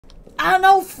I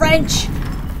know French!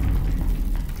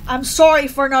 I'm sorry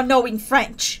for not knowing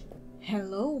French.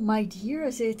 Hello, my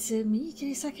dears, it's me,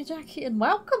 Jackie, and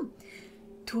welcome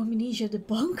to Amnesia the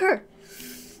Bunker.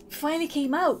 Finally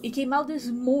came out. It came out this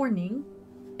morning,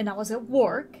 and I was at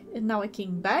work, and now I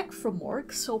came back from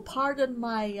work, so pardon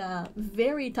my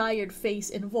very tired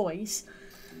face and voice,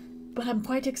 but I'm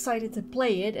quite excited to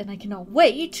play it, and I cannot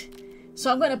wait,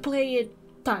 so I'm gonna play it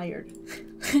tired.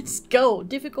 Let's go.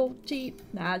 Difficulty,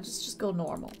 nah, just go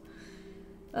normal.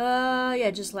 Yeah,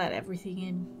 just let everything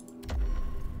in.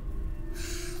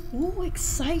 Ooh,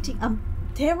 exciting. I'm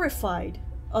terrified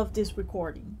of this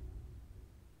recording.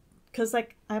 Because,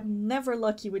 like, I'm never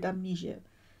lucky with Amnesia.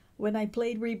 When I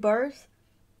played Rebirth,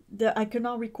 I could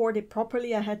not record it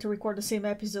properly. I had to record the same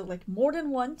episode, like, more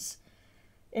than once.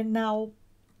 And now,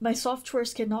 my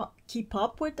softwares cannot keep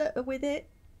up with it.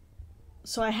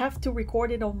 So I have to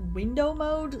record it on window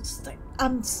mode. It's like,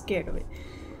 I'm scared of it.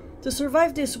 To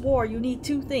survive this war, you need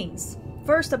two things.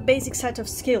 First, a basic set of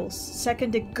skills.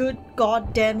 Second, a good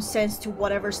goddamn sense to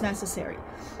whatever's necessary.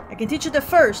 I can teach you the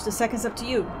first, the second's up to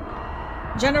you.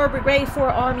 General Brigade 4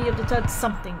 Army of the Third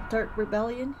something. Third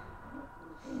Rebellion?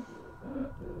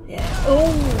 Yeah.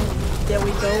 Oh, there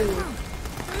we go.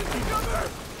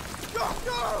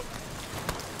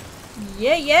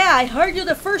 Yeah, I heard you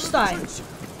the first time.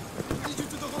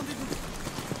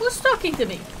 Who's talking to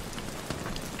me?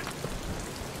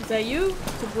 Is that you?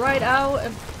 To ride out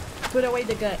and put away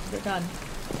the gun.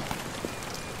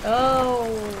 Oh,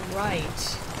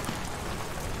 right.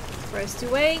 Press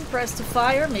to aim, press to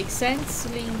fire, makes sense.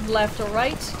 Lean left or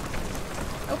right.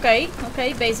 Okay,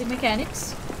 basic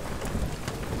mechanics.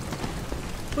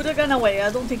 Put the gun away.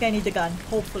 I don't think I need the gun,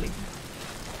 hopefully.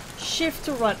 Shift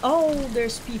to run. Oh,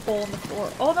 there's people on the floor.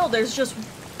 Oh no, there's just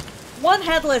one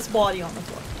headless body on the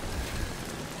floor.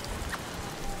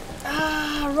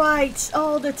 Ah, right.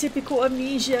 Oh, the typical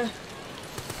Amnesia.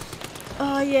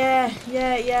 Oh, yeah,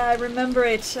 I remember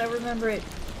it.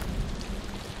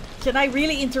 Can I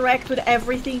really interact with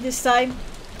everything this time?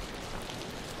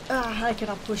 Ah, I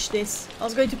cannot push this. I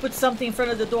was going to put something in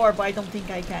front of the door, but I don't think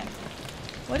I can.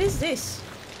 What is this?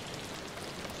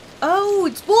 Oh,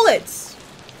 it's bullets!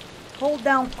 Hold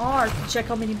down R to check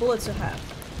how many bullets you have.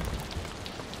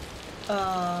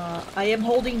 I am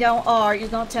holding down R, you're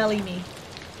not telling me.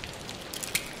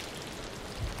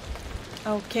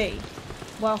 Okay.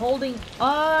 While holding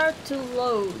R to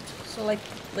load. So like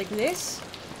this?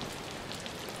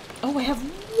 Oh, I have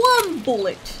one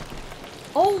bullet!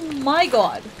 Oh my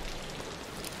god!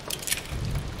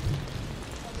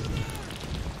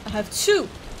 I have two.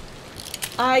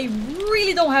 I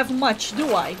really don't have much,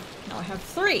 do I? Now I have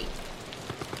three.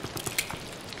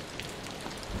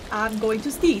 I'm going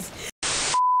to sneeze.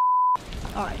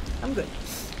 Alright, I'm good.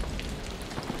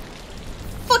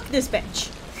 Fuck this bench.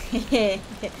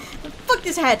 Fuck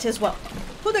this hatch as well.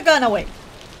 Put the gun away.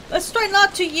 Let's try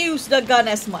not to use the gun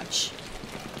as much.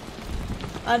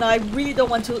 And I really don't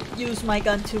want to use my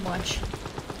gun too much.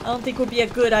 I don't think it would be a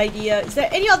good idea. Is there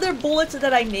any other bullets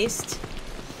that I missed?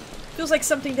 Feels like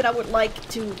something that I would like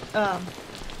to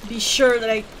be sure that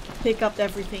I pick up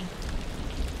everything.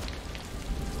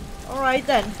 Alright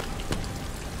then.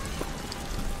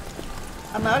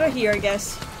 I'm out of here, I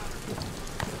guess.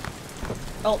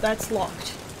 Oh, that's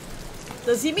locked.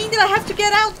 Does it mean that I have to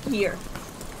get out here?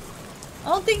 I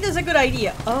don't think that's a good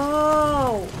idea.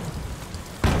 Oh.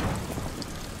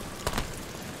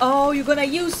 Oh, you're gonna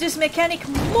use this mechanic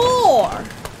more!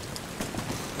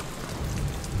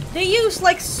 They used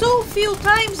like so few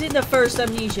times in the first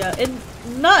Amnesia, and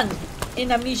none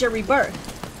in Amnesia Rebirth.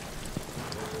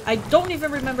 I don't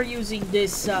even remember using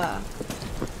this,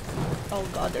 Oh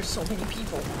god, there's so many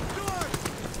people.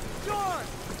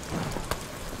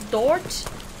 Dort?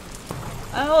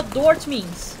 I don't know what Dort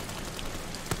means.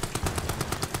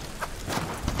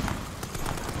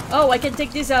 Oh, I can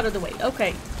take this out of the way.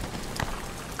 Okay.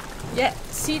 Yeah,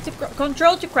 C to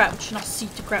control to crouch, not C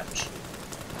to crouch.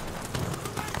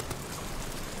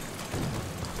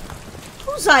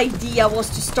 Whose idea was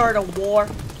to start a war?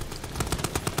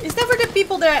 It's never the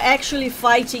people that are actually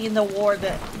fighting in the war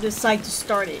that decide to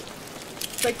start it.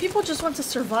 It's like people just want to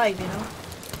survive, you know?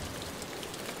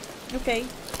 Okay.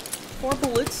 4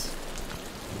 bullets.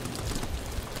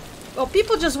 Well,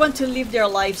 people just want to live their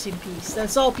lives in peace.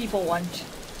 That's all people want.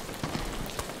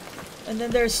 And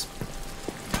then there's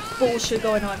bullshit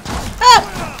going on.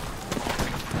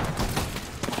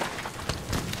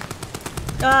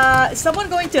 Ah! Is someone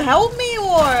going to help me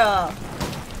or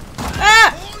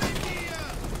Ah!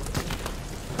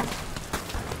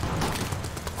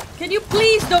 Can you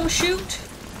please don't shoot?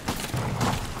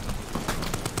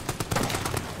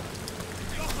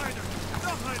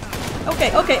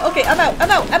 Okay, okay, okay, I'm out, I'm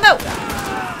out, I'm out!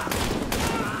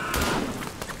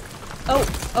 Oh,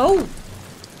 oh!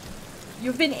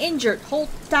 You've been injured. Hold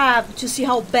tab to see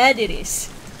how bad it is.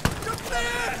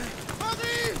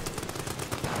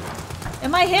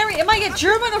 Am I Harry? Am I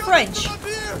German or French?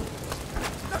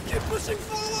 Now keep pushing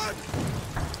forward.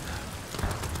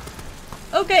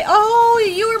 Okay, oh,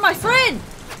 you were my friend!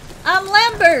 I'm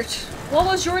Lambert! What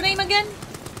was your name again?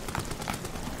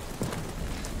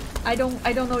 I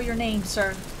don't know your name,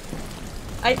 sir.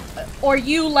 Or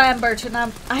you, Lambert, and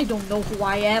I don't know who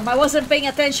I am. I wasn't paying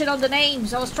attention on the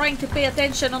names. I was trying to pay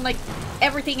attention on, like,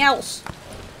 everything else.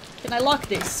 Can I lock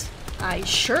this? I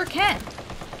sure can.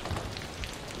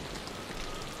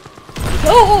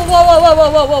 Whoa, whoa, whoa,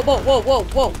 whoa, whoa, whoa, whoa, whoa, whoa,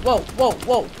 whoa, whoa, whoa,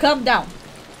 whoa, calm down.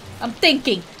 I'm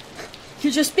thinking.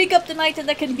 You just pick up the item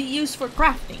that can be used for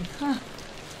crafting. Huh.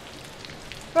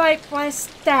 Right, press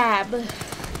tab.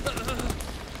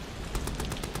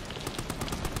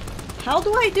 How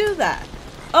do I do that?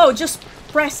 Oh, just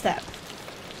press tab.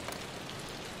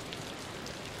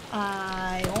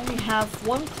 I only have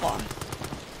one cloth.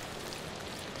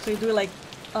 So you do it like...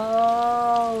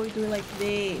 Oh, you do it like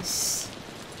this.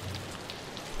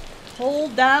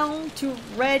 Hold down to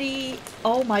ready.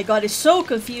 Oh my god, it's so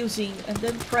confusing. And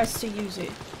then press to use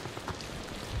it.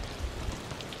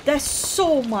 That's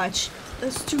so much.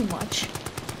 That's too much.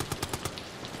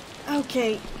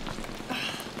 Okay.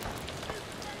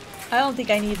 I don't think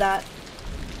I need that.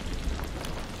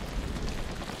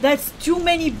 That's too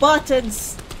many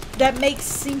buttons that make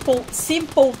simple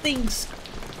things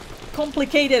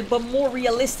complicated but more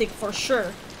realistic for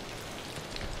sure.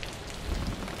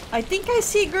 I think I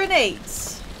see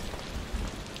grenades.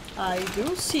 I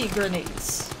do see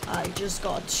grenades. I just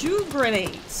got 2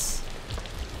 grenades.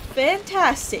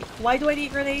 Fantastic. Why do I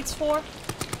need grenades for?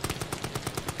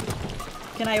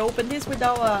 Can I open this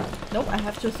without nope, I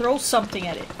have to throw something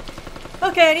at it.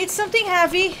 Okay, I need something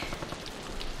heavy.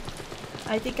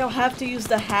 I think I'll have to use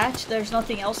the hatch. There's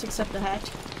nothing else except the hatch.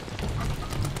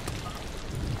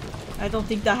 I don't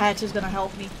think the hatch is gonna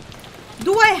help me.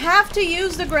 Do I have to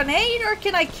use the grenade or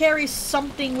can I carry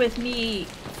something with me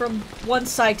from one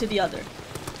side to the other?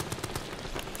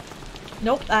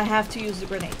 Nope, I have to use the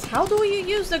grenades. How do you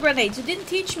use the grenades? You didn't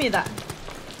teach me that.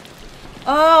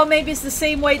 Oh, maybe it's the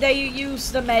same way that you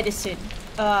use the medicine.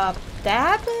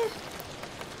 Tab?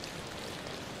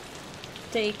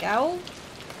 Take out.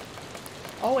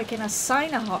 Oh, I can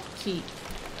assign a hotkey.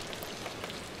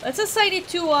 Let's assign it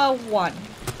to 1.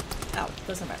 Oh,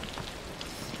 doesn't matter.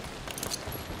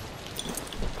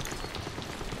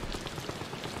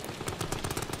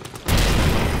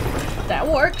 That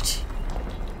worked.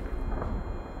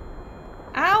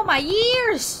 Ow, my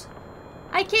ears!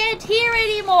 I can't hear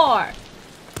anymore!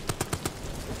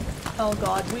 Oh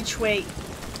god, which way?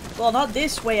 Well, not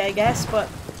this way, I guess, but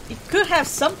it could have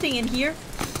something in here.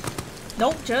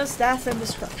 Nope, just death and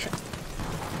destruction.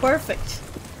 Perfect.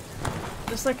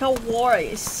 Just like how war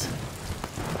is.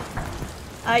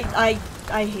 I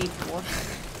hate war.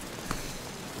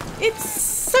 It's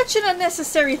such an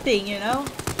unnecessary thing, you know?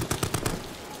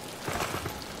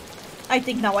 I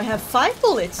think now I have 5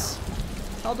 bullets.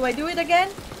 How do I do it again?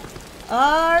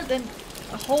 Then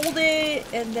hold it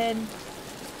and then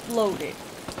load it.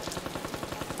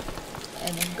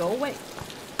 And then go away.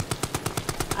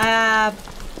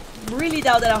 Really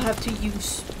doubt that I'll have to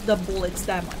use the bullets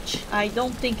that much. I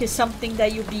don't think it's something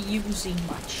that you'll be using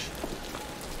much.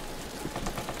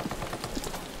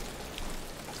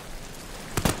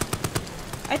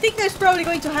 I think there's probably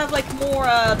going to have like more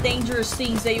dangerous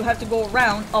things that you have to go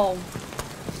around. Oh.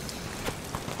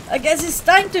 I guess it's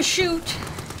time to shoot.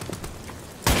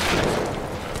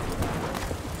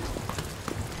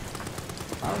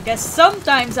 I guess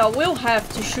sometimes I will have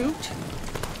to shoot.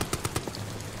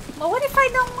 But what if I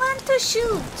don't want to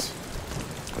shoot?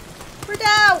 We're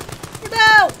down! We're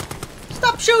down!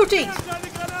 Stop shooting!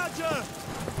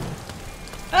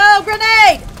 Oh,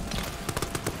 grenade!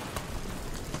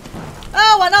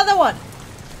 Oh, another one!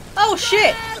 Oh,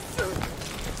 shit!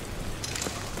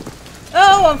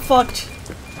 Oh, I'm fucked.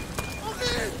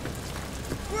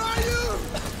 Where are you?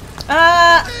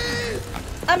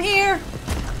 I'm here.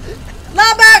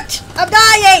 Lambert! I'm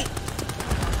dying!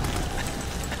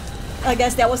 I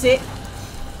guess that was it.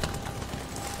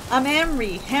 I'm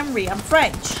Henry. I'm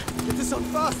French. Get this on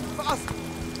fast, fast!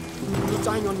 You're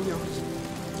dying on yours.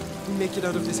 We make it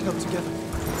out of this hell together.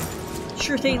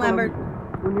 Sure thing, Lambert.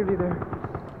 We're nearly there.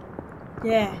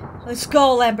 Yeah, let's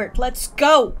go, Lambert. Let's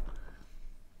go!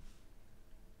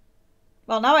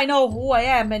 Well, now I know who I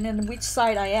am and in which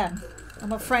side I am.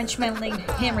 I'm a Frenchman named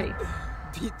Henry.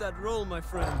 Beat that roll, my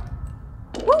friend.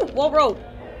 Woo! What roll?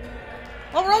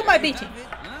 Overall my beating.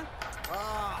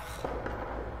 Ah,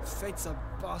 fate's a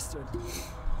bastard.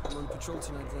 I'm on patrol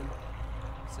tonight then.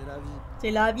 C'est la vie.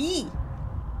 C'est la vie.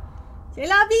 C'est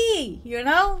la vie, you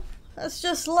know? That's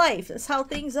just life. That's how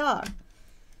things are.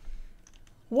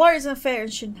 War is unfair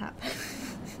and shouldn't happen.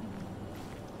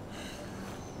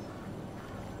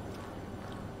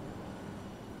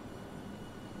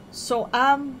 So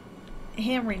I'm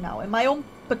Henry now. Am I on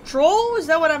patrol? Is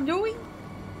that what I'm doing?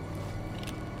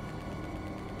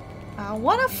 I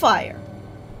wanna fire.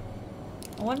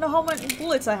 I wanna know how many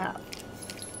bullets I have.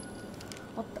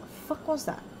 What the fuck was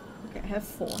that? Okay, I have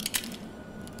 4.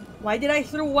 Why did I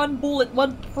throw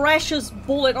one precious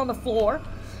bullet on the floor?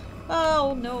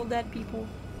 Oh no, dead people.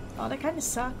 Oh, that kind of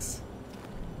sucks.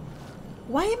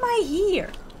 Why am I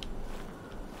here?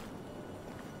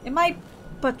 Am I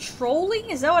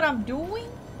patrolling? Is that what I'm doing?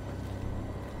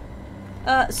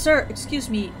 Sir, excuse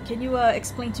me. Can you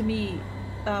explain to me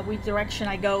which direction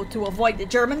I go to avoid the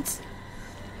Germans?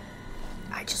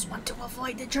 I just want to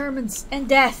avoid the Germans and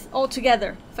death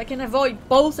altogether. If I can avoid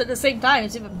both at the same time,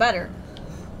 it's even better.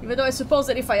 Even though I suppose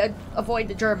that if I avoid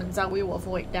the Germans, I will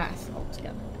avoid death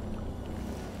altogether.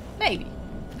 Maybe.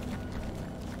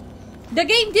 The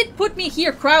game did put me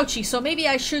here crouchy, so maybe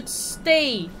I should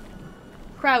stay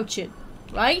crouching,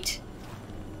 right?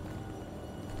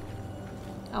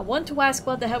 I want to ask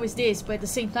what the hell is this, but at the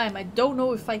same time, I don't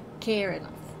know if I care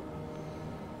enough.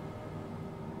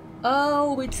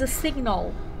 Oh, it's a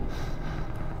signal.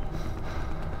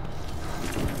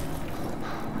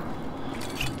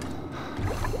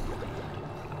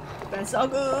 That's all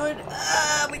good.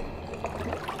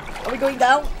 Are we going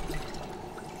down?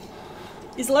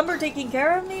 Is Lumber taking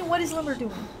care of me? What is Lumber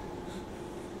doing?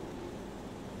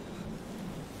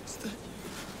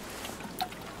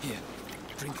 Here,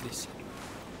 drink this.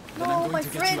 No, Then I'm going my to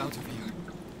friend. get you out of here.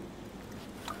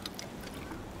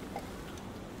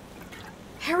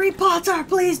 Harry Potter,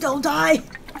 please don't die.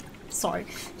 Sorry.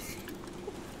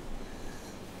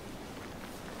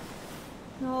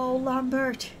 No,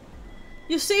 Lambert.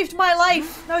 You saved my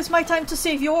life. Now it's my time to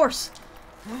save yours.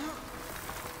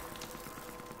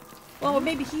 Well,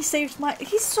 maybe he saved my...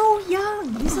 He's so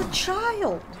young. He's a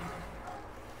child.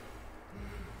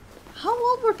 How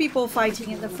old were people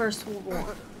fighting in the First World War?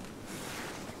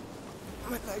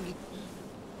 My leg.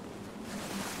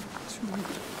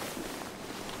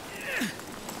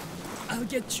 I'll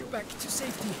get you back to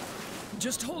safety.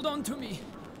 Just hold on to me.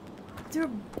 They're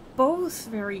both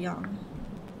very young.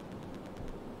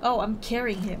 Oh, I'm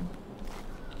carrying him.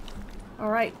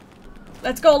 Alright.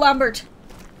 Let's go, Lambert.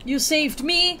 You saved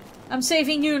me. I'm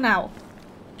saving you now.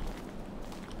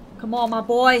 Come on, my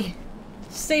boy.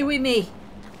 Stay with me.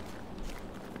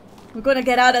 We're gonna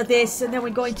get out of this and then we're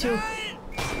going to...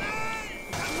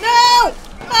 No!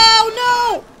 Oh,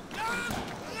 no!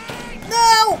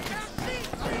 No!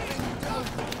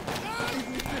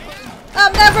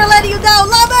 I'm never letting you down,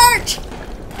 Lambert!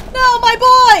 No, my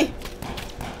boy!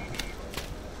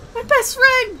 My best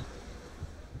friend!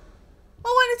 I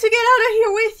wanted to get out of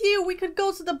here with you. We could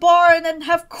go to the bar and then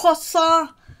have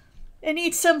croissant and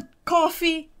eat some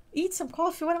coffee. Eat some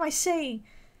coffee? What am I saying?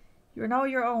 You're now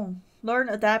your own. Learn,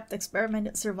 adapt, experiment,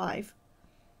 and survive.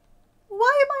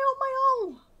 Why am I on my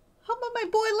own? How about my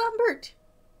boy Lambert?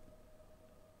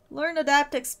 Learn,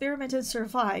 adapt, experiment, and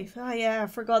survive. Ah, yeah, I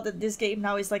forgot that this game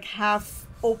now is like half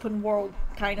open world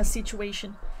kind of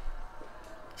situation.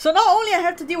 So not only I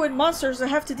have to deal with monsters, I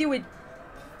have to deal with...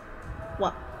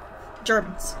 what?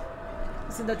 Germans.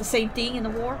 Isn't that the same thing in the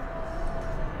war?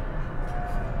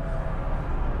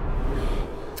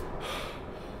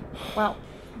 Wow,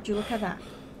 would you look at that?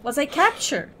 Was I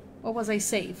captured? Or was I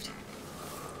saved?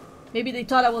 Maybe they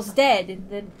thought I was dead and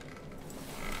then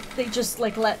they just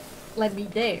like let me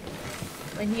there.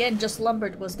 In the end, just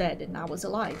Lambert was dead and I was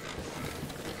alive.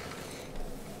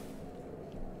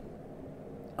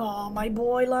 Oh, my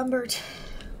boy Lambert.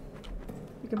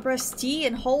 You can press T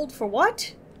and hold for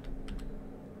what?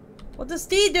 What does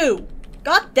T do?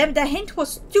 God damn, the hint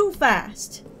was too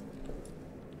fast.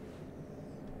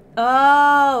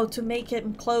 Oh, to make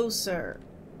him closer.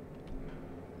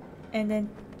 And then,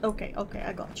 okay,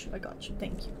 I got you,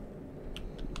 thank you.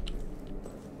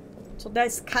 So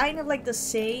that's kind of like the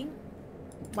same.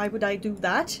 Why would I do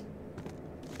that?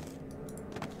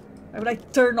 Why would I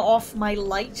turn off my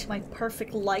light, my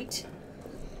perfect light?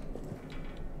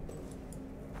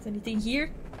 Is anything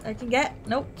here I can get?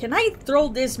 Nope. Can I throw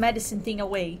this medicine thing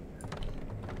away?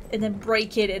 And then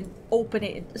break it and open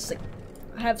it? It's like,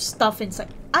 I have stuff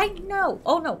inside. I know!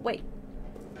 Oh no, wait.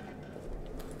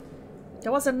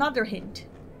 There was another hint.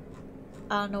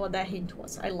 I don't know what that hint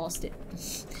was. I lost it.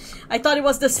 I thought it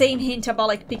was the same hint about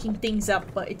like picking things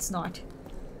up, but it's not.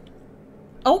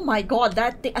 Oh my god,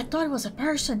 that thing. I thought it was a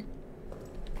person.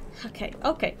 Okay,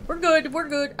 okay. We're good, we're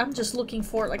good. I'm just looking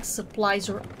for, like, supplies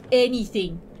or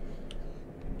anything.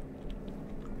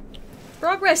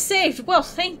 Progress saved. Well,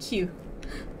 thank you.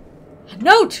 A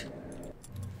note!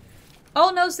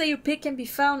 All notes that you pick can be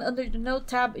found under the note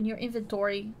tab in your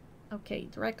inventory. Okay,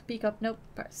 direct pickup. Nope.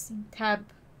 Pressing tab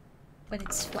when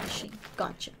it's flashing.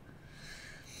 Gotcha.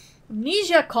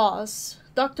 Amnesia cause.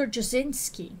 Dr.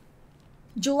 Jasinski.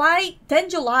 10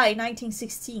 July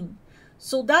 1916.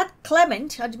 Soldat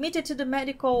Clement admitted to the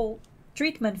medical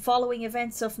treatment following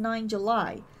events of 9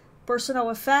 July. Personal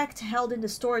effect held in the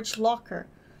storage locker.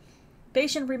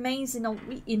 Patient remains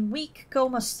in weak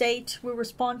coma state, will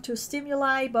respond to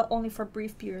stimuli but only for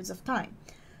brief periods of time.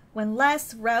 When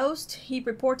last roused, he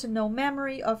reported no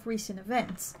memory of recent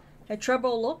events. Had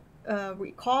trouble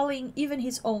recalling even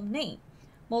his own name,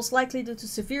 most likely due to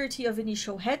severity of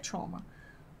initial head trauma.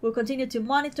 Will continue to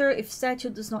monitor. If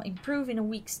status does not improve in a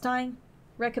week's time,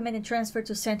 recommended transfer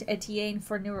to Saint Etienne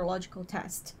for neurological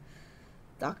test.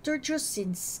 Dr.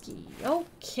 Jasinski.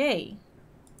 Okay.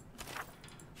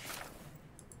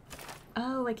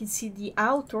 Oh, I can see the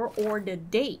author or the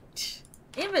date.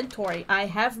 Inventory. I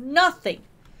have nothing.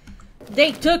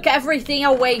 They took everything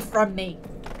away from me.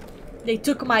 They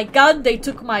took my gun. They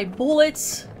took my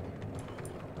bullets.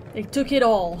 They took it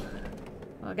all.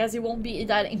 I guess it won't be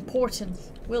that important,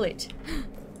 will it?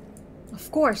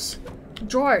 Of course.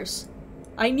 Drawers.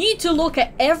 I need to look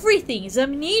at everything. It's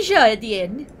amnesia at the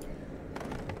end.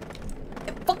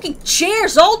 Fucking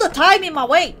chairs all the time in my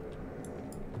way.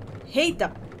 Hate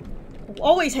them.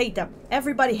 Always hate them.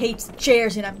 Everybody hates the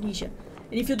chairs in Amnesia.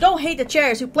 And if you don't hate the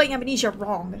chairs, you're playing Amnesia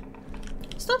wrong.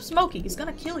 Stop smoking. It's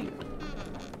gonna kill you.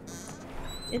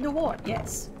 In the war,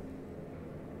 yes.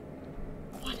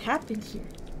 What happened here?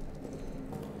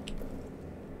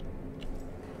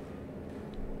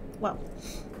 Well,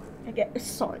 I get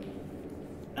sorry.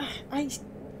 I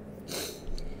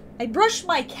brushed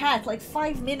my cat like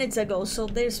 5 minutes ago, so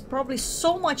there's probably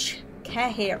so much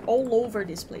cat hair all over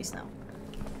this place now.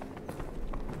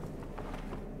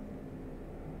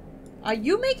 Are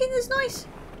you making this noise?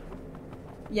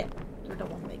 Yeah, you're the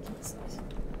one making this noise.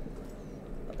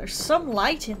 But there's some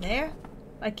light in there.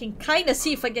 I can kind of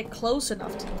see if I get close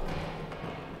enough to.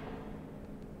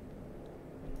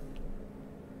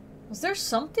 Was there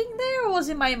something there, or was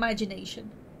it my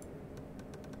imagination?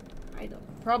 I don't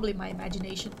know. Probably my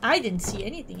imagination. I didn't see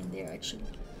anything in there, actually.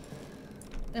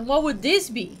 And what would this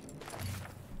be?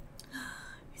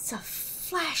 It's a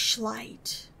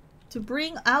flashlight. To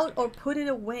bring out or put it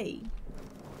away.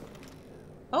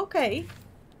 Okay.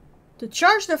 To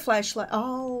charge the flashlight.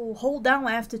 Oh, hold down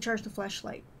I have to charge the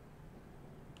flashlight.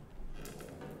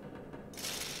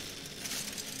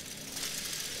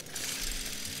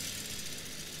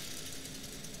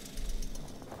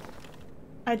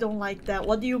 I don't like that.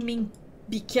 What do you mean,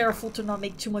 be careful to not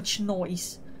make too much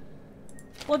noise?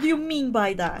 What do you mean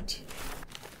by that?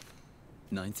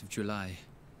 9th of July,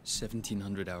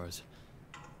 1700 hours.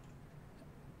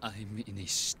 I'm in a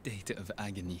state of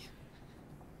agony.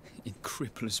 It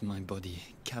cripples my body,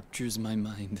 captures my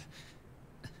mind,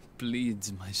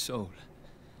 bleeds my soul.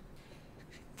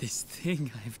 This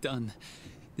thing I've done,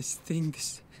 this thing.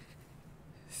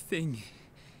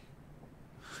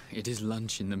 It is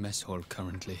lunch in the mess hall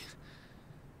currently.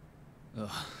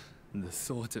 Ugh, the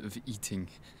thought of eating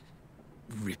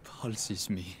repulses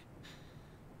me.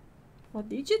 What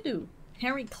did you do?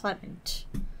 Harry Clement.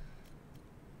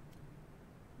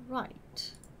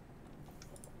 Right.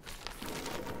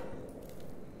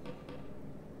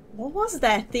 What was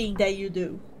that thing that you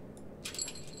do?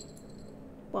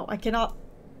 Well, I cannot...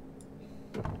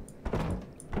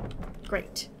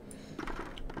 Great.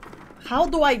 How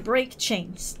do I break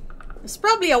chains? There's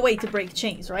probably a way to break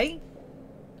chains, right?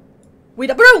 With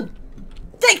a broom!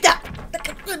 Take that!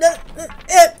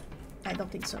 I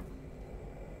don't think so.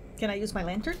 Can I use my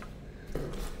lantern?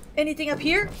 Anything up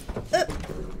here?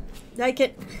 I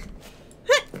can...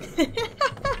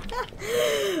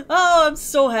 Oh, I'm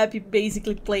so happy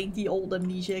basically playing the old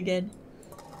Amnesia again.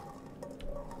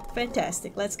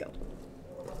 Fantastic, let's go.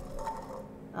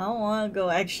 I don't want to go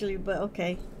actually, but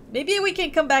okay. Maybe we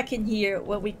can come back in here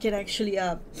where we can actually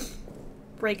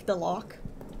break the lock.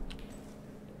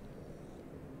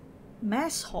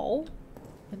 Mess hall.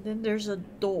 And then there's a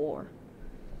door.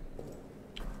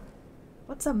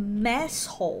 What's a mess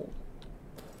hall?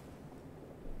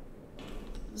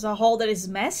 Is a hole that is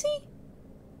messy?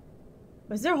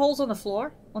 Is there holes on the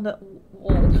floor? On the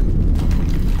wall?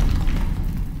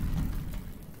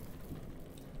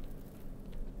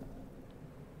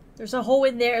 There's a hole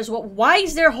in there as well. Why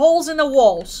is there holes in the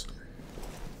walls?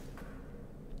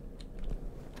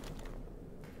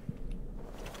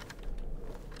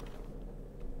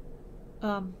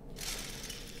 Um.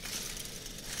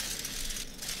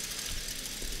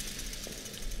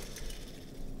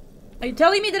 Are you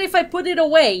telling me that if I put it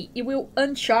away, it will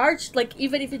uncharge? Like,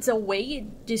 even if it's away,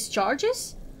 it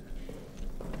discharges?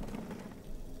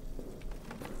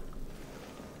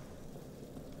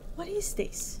 What is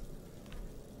this?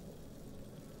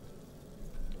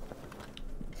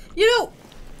 You know...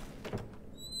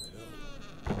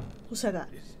 Who said that?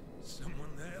 Is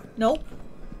someone there? No. I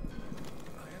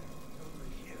am over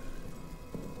here.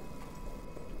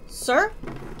 Sir?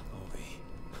 Ovi.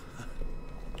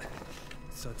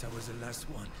 Thought I was the last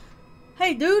one.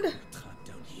 Hey, dude. Trapped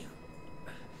down here.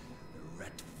 The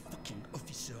rat fucking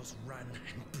officers ran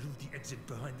and blew the exit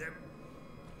behind them.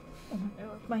 Oh my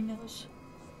god, my nose.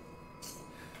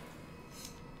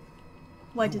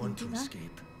 Why did you want do to that?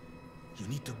 escape? You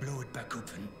need to blow it back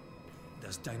open.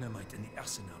 There's dynamite in the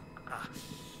arsenal.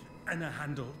 And a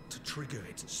handle to trigger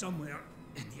it somewhere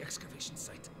in the excavation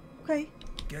site. Okay.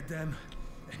 Get them,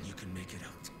 and you can make it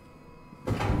out.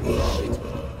 Shit.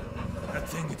 That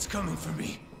thing, it's coming for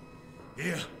me.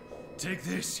 Here, take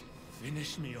this.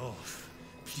 Finish me off,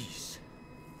 please.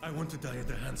 I want to die at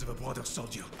the hands of a brother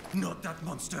soldier, not that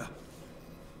monster.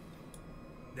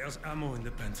 There's ammo in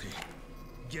the pantry.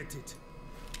 Get it.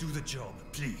 Do the job,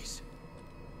 please.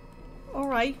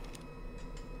 Alright.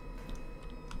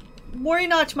 Worry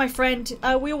not, my friend.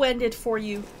 I will end it for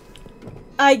you.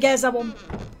 I guess I won't...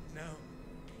 Now.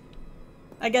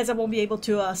 I guess I won't be able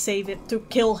to save it, to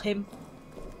kill him.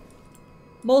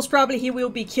 Most probably he will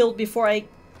be killed before I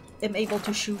am able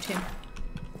to shoot him.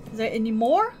 Is there any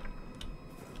more?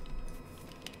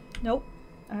 Nope.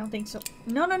 I don't think so.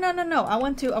 No, no, no, no, no. I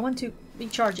want to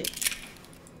recharge it.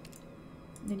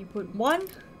 Then you put 1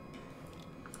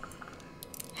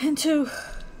 and 2.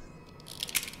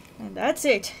 And that's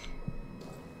it.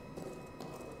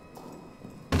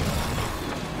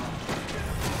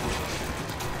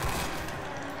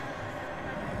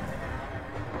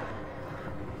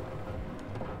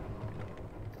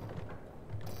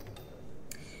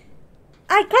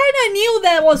 I kinda knew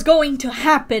that was going to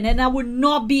happen and I would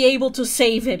not be able to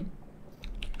save him.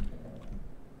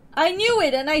 I knew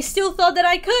it and I still thought that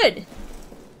I could.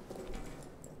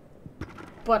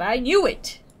 But I knew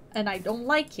it and I don't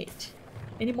like it.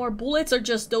 Any more bullets or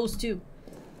just those 2?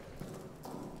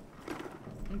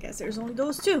 I guess there's only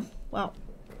those 2. Well,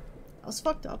 I was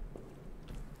fucked up.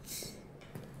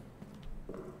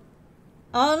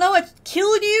 I don't know what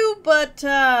killed you, but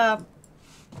I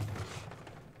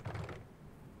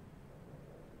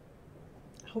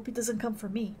hope it doesn't come for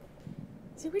me.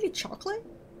 Is it really chocolate?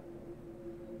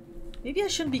 Maybe I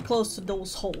shouldn't be close to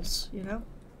those holes, you know?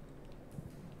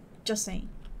 Just saying.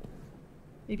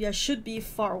 Maybe I should be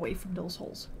far away from those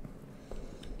holes.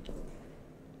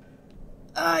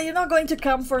 You're not going to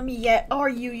come for me yet, are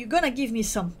you? You're gonna give me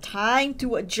some time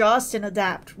to adjust and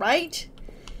adapt, right?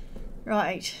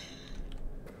 Right.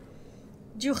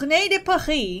 Journée de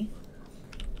Paris.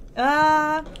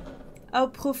 Au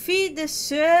profit des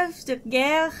chefs de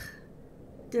guerre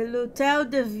de l'hôtel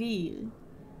de ville.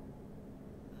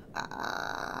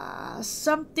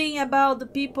 Something about the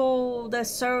people that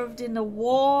served in the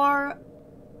war.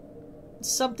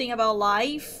 Something about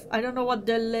life. I don't know what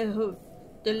the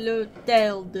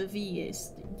l'hôtel de ville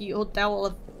is. The hotel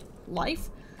of life.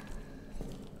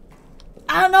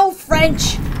 I don't know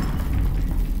French.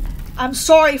 I'm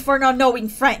sorry for not knowing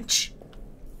French.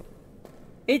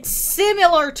 It's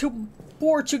similar to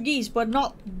Portuguese, but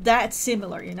not that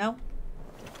similar, you know?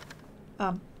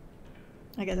 I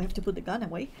guess I have to put the gun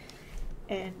away.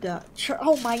 And,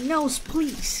 oh, my nose,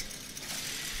 please.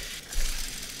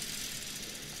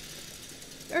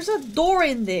 There's a door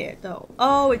in there, though.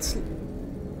 Oh, it's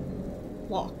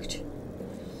locked.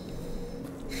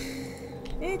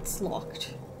 It's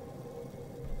locked.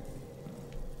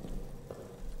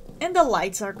 And the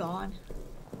lights are gone.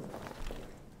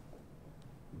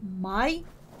 My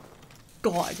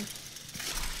God.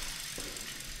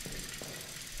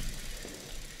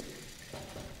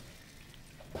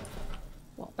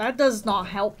 Well, that does not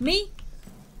help me.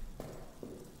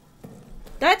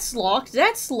 That's locked.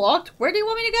 That's locked. Where do you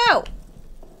want me to go?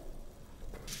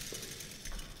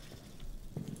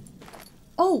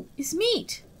 Oh, it's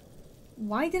meat.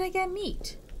 Why did I get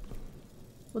meat?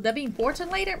 Will that be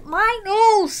important later? My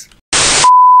nose!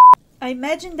 I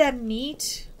imagine that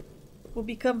meat will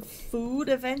become food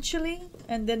eventually,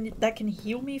 and then that can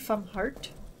heal me if I'm hurt.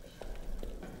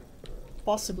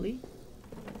 Possibly.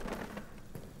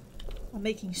 I'm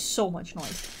making so much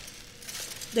noise.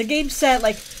 The game said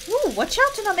like, ooh, watch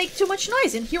out to not make too much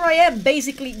noise, and here I am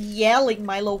basically yelling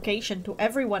my location to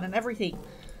everyone and everything.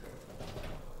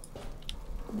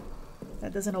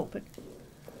 That doesn't open.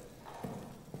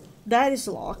 that is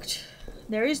locked.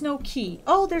 There is no key.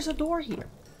 Oh, there's a door here.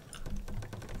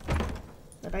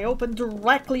 That I opened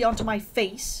directly onto my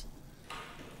face.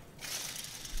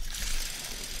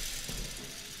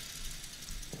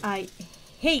 I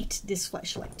hate this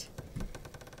flashlight.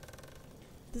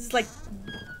 This is like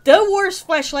the worst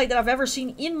flashlight that I've ever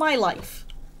seen in my life.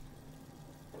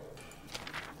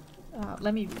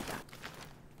 Let me read that.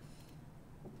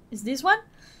 Is this one?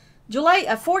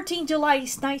 14 July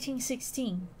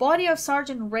 1916. Body of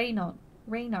Sergeant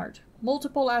Reynard.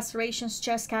 Multiple lacerations,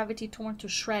 chest cavity torn to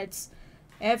shreds.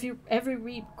 Every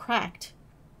rib cracked.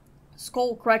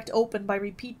 Skull cracked open by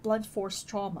repeat blunt force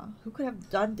trauma. Who could have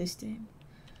done this to him?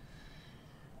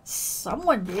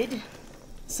 Someone did.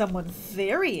 Someone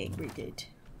very angry did.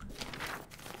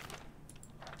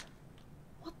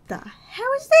 What the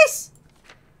hell is this?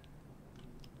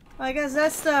 I guess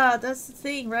that's the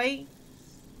thing, right?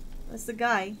 That's the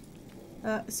guy.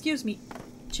 Excuse me,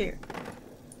 chair.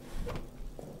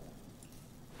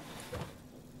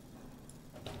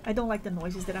 I don't like the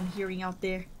noises that I'm hearing out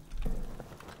there.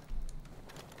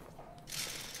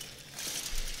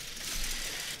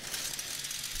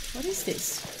 What is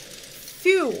this?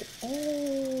 Fuel.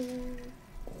 Oh.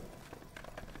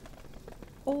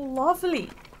 Oh,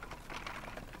 lovely.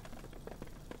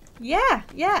 Yeah,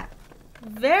 yeah.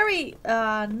 Very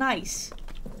nice.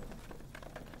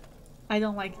 I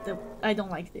don't like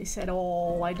this at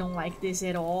all. I don't like this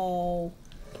at all.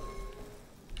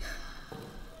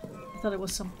 I thought there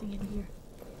was something in here.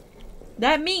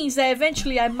 That means that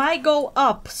eventually I might go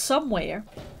up somewhere.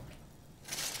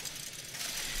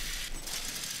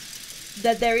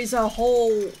 That there is a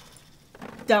hole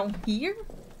down here.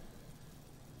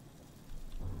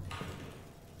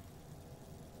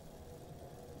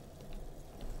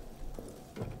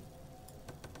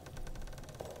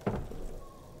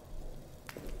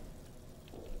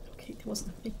 Okay, there was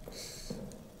nothing.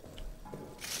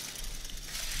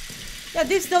 Yeah,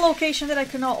 this is the location that I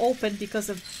cannot open because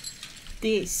of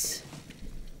this.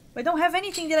 I don't have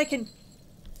anything that I can...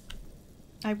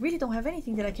 I really don't have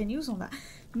anything that I can use on that.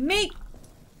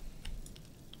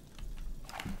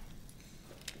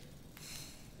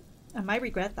 I might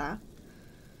regret that.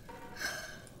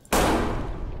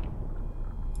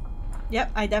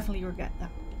 Yep, I definitely regret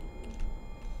that.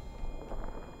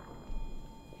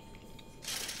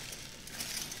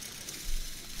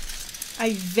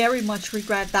 I very much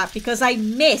regret that because I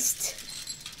missed.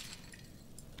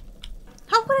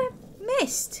 How would I have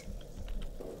missed?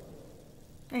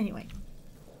 Anyway.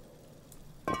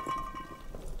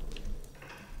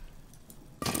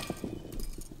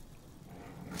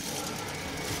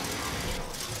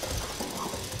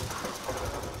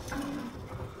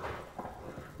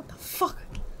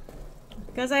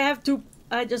 Because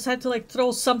I just had to like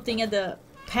throw something at the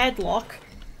padlock.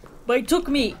 But it took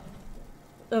me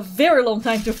a very long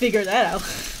time to figure that out.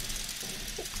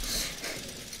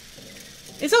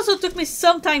 It also took me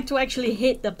some time to actually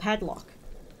hit the padlock.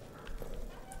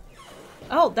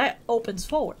 Oh, that opens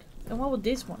forward. And what would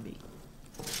this one be?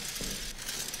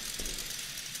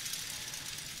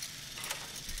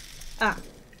 Ah,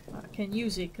 I can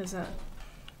use it because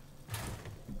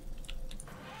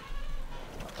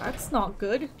that's not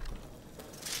good.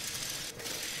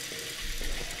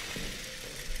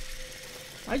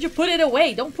 Why'd you put it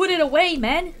away? Don't put it away,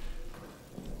 man!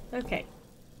 Okay.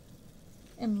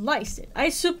 And lice it. I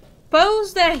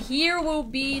suppose that here will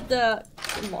be the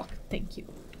lock. Thank you.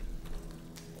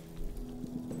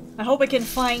 I hope I can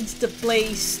find the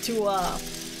place to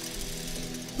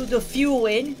put the fuel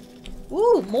in.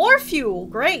 Ooh, more fuel!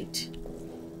 Great!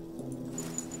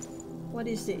 What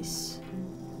is this?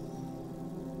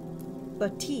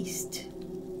 Batiste.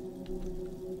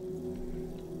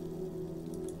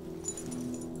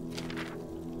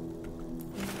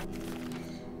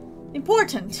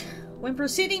 Important. When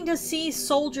proceeding to see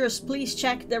soldiers, please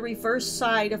check the reverse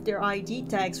side of their ID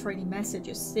tags for any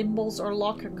messages, symbols, or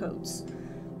locker codes.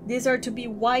 These are to be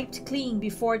wiped clean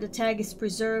before the tag is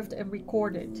preserved and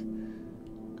recorded.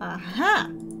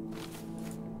 Aha!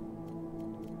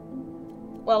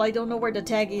 Well, I don't know where the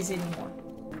tag is anymore.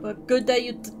 But good that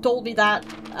you told me that.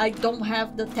 I don't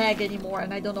have the tag anymore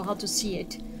and I don't know how to see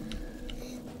it.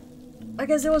 I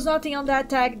guess there was nothing on that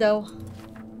tag though.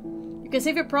 You can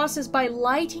save your process by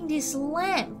lighting this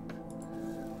lamp.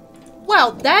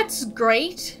 Well, that's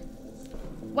great.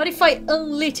 What if I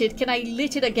unlit it? Can I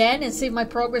lit it again and save my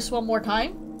progress one more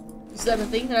time? Is that a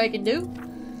thing that I can do?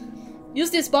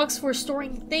 Use this box for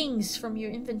storing things from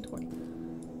your inventory.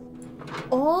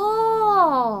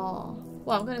 Oh!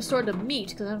 Well, I'm gonna store the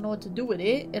meat because I don't know what to do with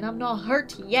it. And I'm not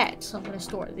hurt yet, so I'm gonna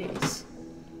store this.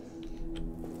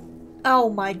 Oh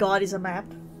my god, it's a map.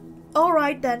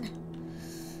 Alright then.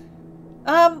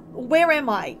 Where am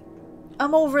I?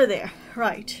 I'm over there.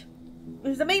 Right.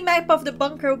 The main map of the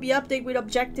bunker will be updated with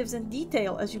objectives and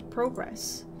detail as you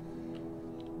progress.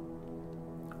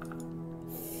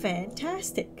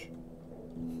 Fantastic.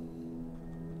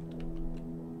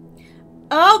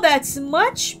 Oh, that's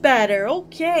much better.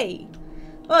 Okay.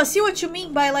 Well, I see what you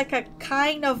mean by like a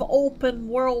kind of open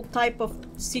world type of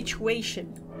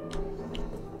situation.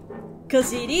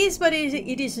 Because it is, but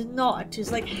it is not.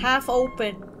 It's like half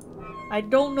open. I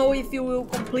don't know if you will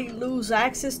completely lose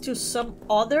access to some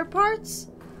other parts.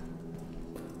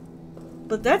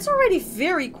 But that's already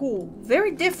very cool.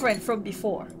 Very different from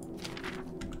before.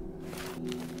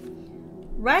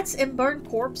 Rats and burned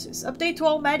corpses. Update to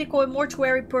all medical and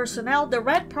mortuary personnel. The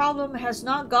rat problem has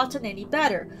not gotten any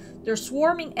better. They're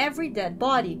swarming every dead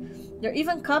body. They're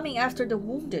even coming after the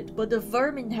wounded, but the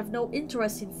vermin have no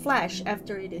interest in flesh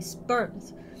after it is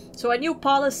burned. So a new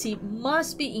policy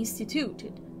must be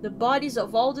instituted. The bodies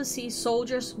of all deceased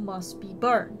soldiers must be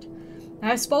burned. I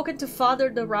have spoken to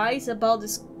Father the Rise about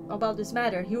this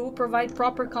matter. He will provide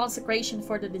proper consecration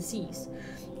for the deceased.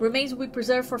 Remains will be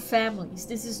preserved for families.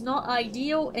 This is not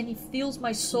ideal and it fills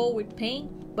my soul with pain,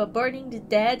 but burning the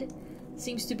dead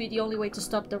seems to be the only way to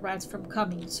stop the rats from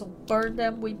coming, so burn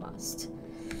them we must.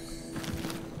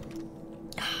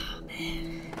 Ah, oh,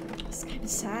 man. It's kind of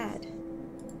sad.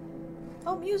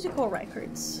 Oh, musical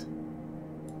records.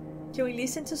 Can we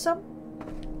listen to some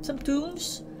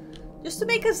tunes? Just to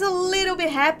make us a little bit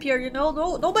happier, you know?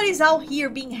 Nobody's out here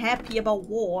being happy about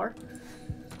war.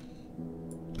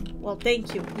 Well,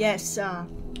 thank you. Yes,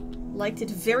 liked it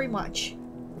very much.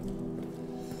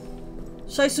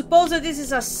 So I suppose that this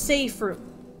is a safe room.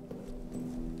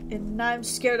 And now I'm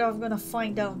scared I'm gonna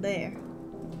find down there.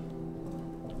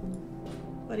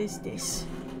 What is this?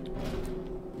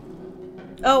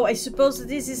 Oh, I suppose that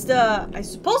this is the... I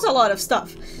suppose a lot of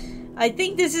stuff. I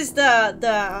think this is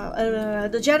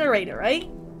the generator, right?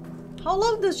 How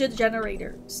long does the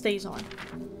generator stays on?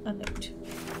 A note.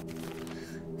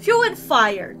 Fuel and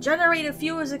fire. Generator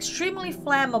fuel is extremely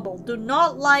flammable. Do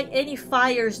not light any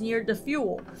fires near the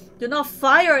fuel. Do not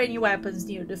fire any weapons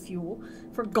near the fuel.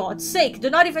 For God's sake, do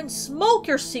not even smoke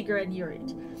your cigarette near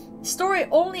it. Store it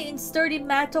only in sturdy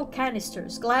metal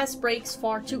canisters. Glass breaks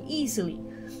far too easily.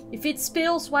 If it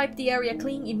spills, wipe the area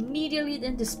clean immediately,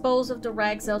 then dispose of the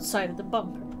rags outside of the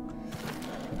bunker.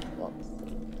 Well,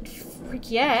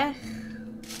 freak yeah.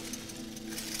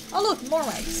 Oh look, more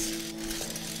rags.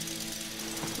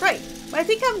 Right. I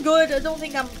think I'm good. I don't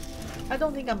think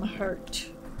I'm hurt.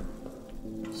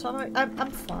 So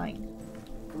I'm fine.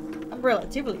 I'm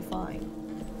relatively fine.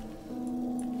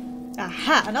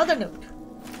 Aha, another note.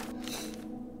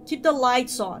 Keep the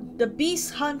lights on. The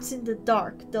beast hunts in the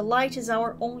dark. The light is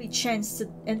our only chance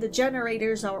and the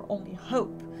generator is our only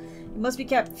hope. It must be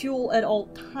kept fuel at all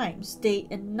times, day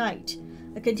and night.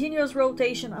 A continuous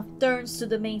rotation of turns to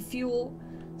the main fuel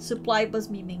supply must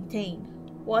be maintained.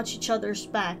 Watch each other's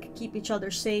back. Keep each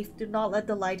other safe. Do not let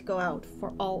the light go out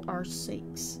for all our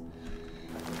sakes.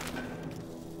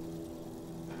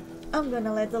 I'm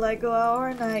gonna let the light go out,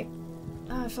 aren't I?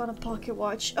 Oh, I found a pocket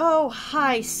watch. Oh,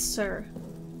 hi, sir.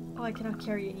 Oh, I cannot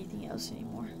carry anything else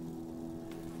anymore.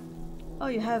 Oh,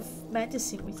 you have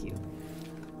medicine with you.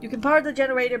 You can power the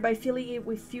generator by filling it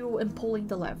with fuel and pulling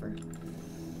the lever.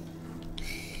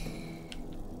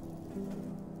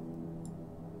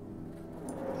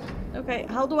 Okay,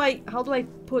 how do I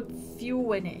put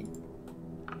fuel in it?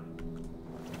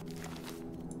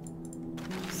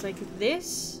 It's like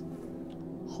this.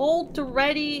 Hold to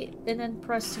ready and then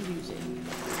press to use it.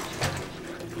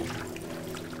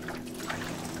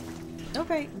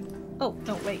 Okay. Oh,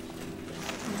 no, wait.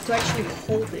 I need to actually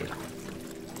hold it.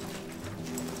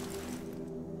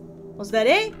 Was that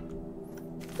it?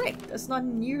 Great, that's not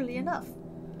nearly enough.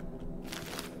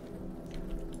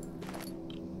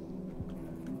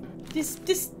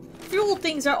 This fuel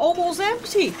things are almost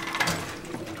empty.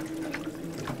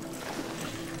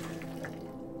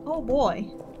 Oh boy.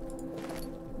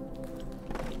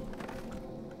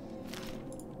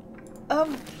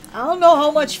 I don't know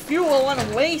how much fuel I want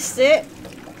to waste it.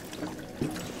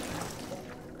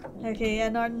 Okay,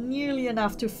 and not nearly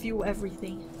enough to fuel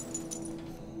everything.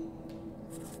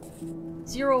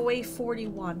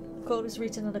 0A41. Code is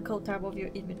written on the code tab of your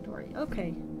inventory.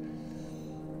 Okay.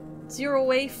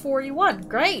 0A41.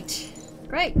 Great!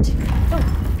 Great! Oh.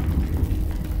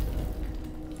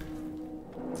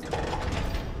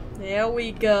 There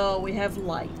we go. We have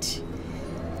light.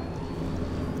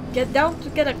 Get down to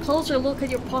get a closer look at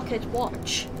your pocket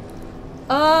watch.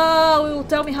 Oh, it will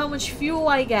tell me how much fuel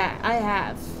I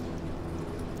have.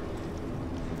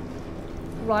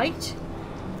 Right?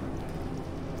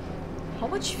 How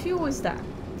much fuel is that?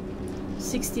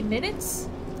 60 minutes?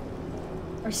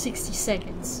 Or 60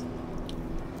 seconds?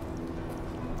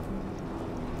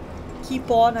 Keep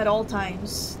on at all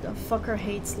times. The fucker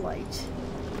hates light.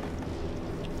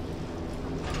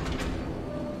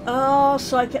 Oh,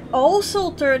 so I can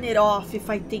also turn it off if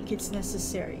I think it's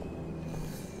necessary.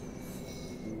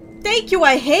 Thank you,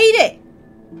 I hate it!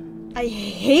 I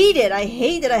hate it, I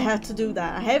hate that I have to do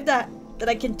that. I have that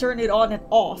I can turn it on and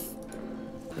off.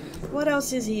 What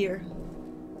else is here?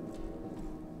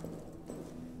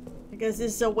 I guess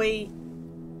this is a way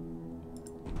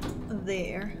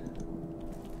there.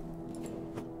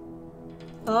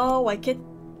 Oh, I can...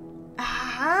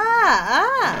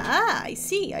 I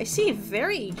see.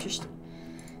 Very interesting.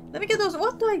 Let me get those.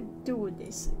 What do I do with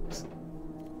this?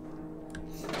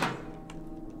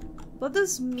 What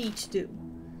does meat do?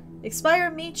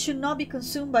 Expired meat should not be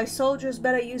consumed by soldiers.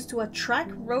 Better used to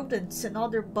attract rodents and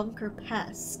other bunker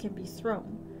pests can be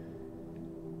thrown.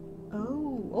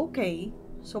 Oh, okay.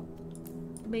 So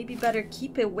maybe better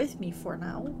keep it with me for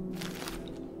now.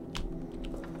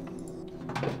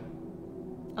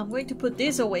 I'm going to put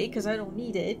this away because I don't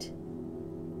need it.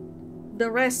 The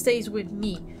rest stays with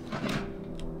me.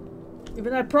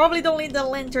 Even though I probably don't need the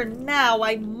lantern now,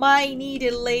 I might need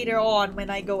it later on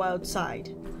when I go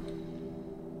outside.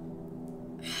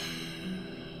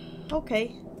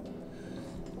 Okay.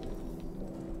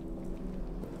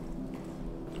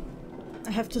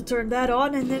 I have to turn that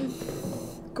on and then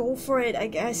go for it, I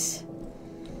guess.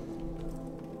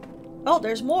 Oh,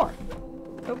 there's more.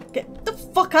 Oh, get the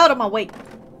fuck out of my way.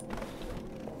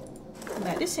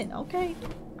 Medicine, okay.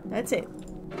 That's it.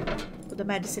 Put the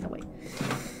medicine away.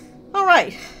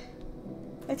 Alright.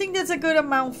 I think that's a good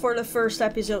amount for the first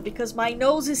episode because my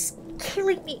nose is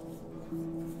killing me.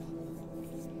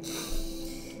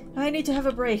 I need to have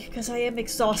a break because I am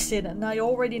exhausted and I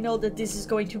already know that this is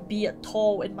going to be a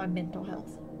toll in my mental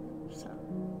health. So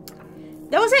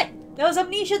that was it. That was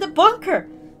Amnesia the Bunker.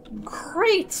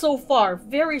 Great so far.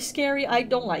 Very scary. I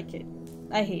don't like it.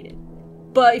 I hate it.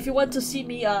 But if you want to see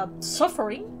me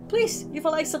suffering, please give a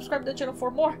like, subscribe to the channel for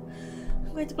more.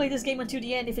 I'm going to play this game until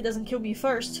the end if it doesn't kill me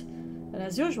first. And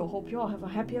as usual, hope you all have a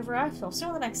happy ever after. I'll see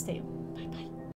you on the next tale.